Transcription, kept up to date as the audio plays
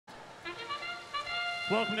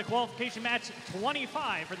Welcome to qualification match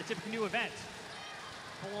 25 for the Tippecanoe event.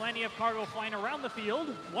 Plenty of cargo flying around the field.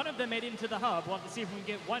 One of them made it into the hub. We'll have to see if we can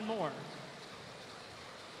get one more.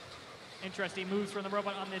 Interesting moves from the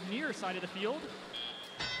robot on the near side of the field.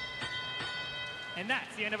 And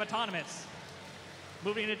that's the end of autonomous.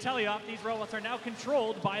 Moving into teleop, these robots are now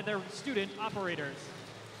controlled by their student operators.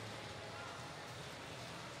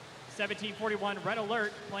 1741 Red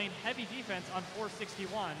Alert playing heavy defense on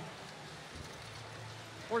 461.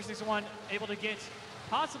 461 able to get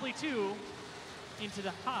possibly two into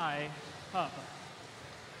the high hub.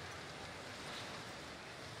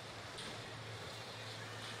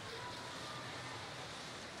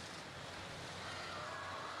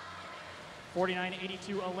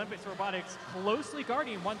 (4982) Olympics Robotics closely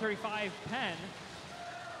guarding 135 Penn.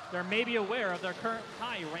 They're maybe aware of their current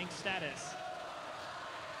high rank status.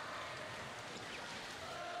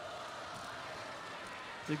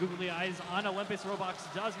 The googly eyes on Olympus Robots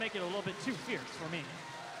does make it a little bit too fierce for me.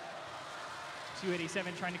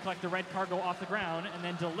 287 trying to collect the red cargo off the ground and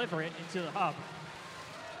then deliver it into the hub.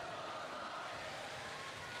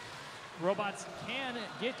 Robots can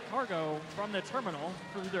get cargo from the terminal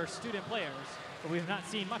through their student players, but we have not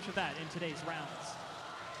seen much of that in today's rounds.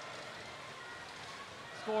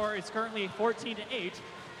 Score is currently 14-8,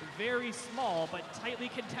 very small but tightly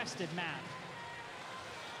contested match.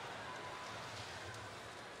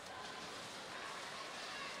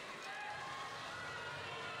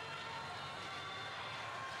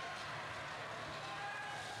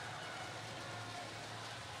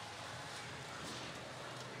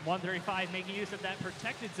 (135) making use of that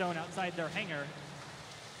protected zone outside their hangar.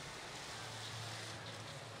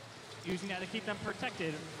 Using that to keep them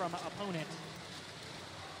protected from an opponent.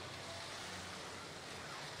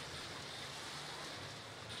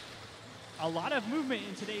 A lot of movement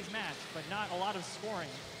in today's match, but not a lot of scoring.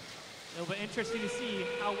 It'll be interesting to see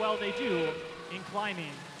how well they do in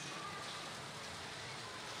climbing.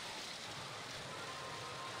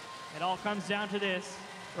 It all comes down to this.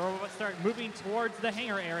 The robots start moving towards the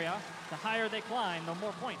hangar area. The higher they climb, the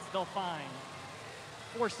more points they'll find.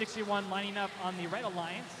 461 lining up on the Red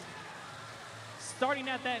Alliance. Starting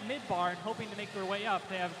at that mid-bar and hoping to make their way up.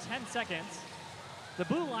 They have 10 seconds. The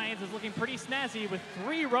Blue Alliance is looking pretty snazzy with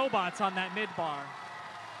 3 robots on that mid-bar.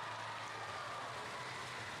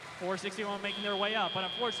 461 making their way up, but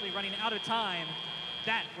unfortunately running out of time.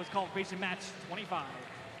 That was qualification match 25.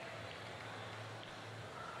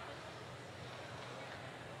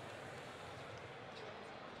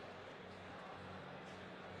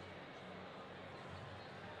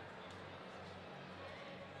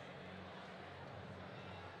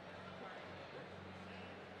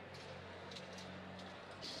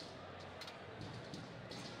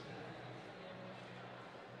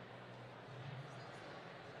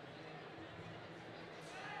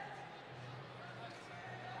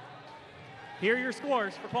 Here are your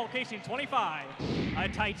scores for qualification 25, a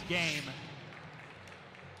tight game.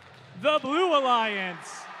 The Blue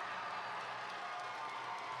Alliance,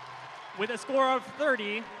 with a score of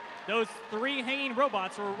 30, those 3 hanging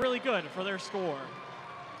robots were really good for their score.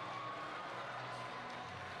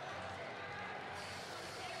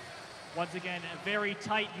 Once again, very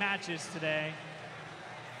tight matches today.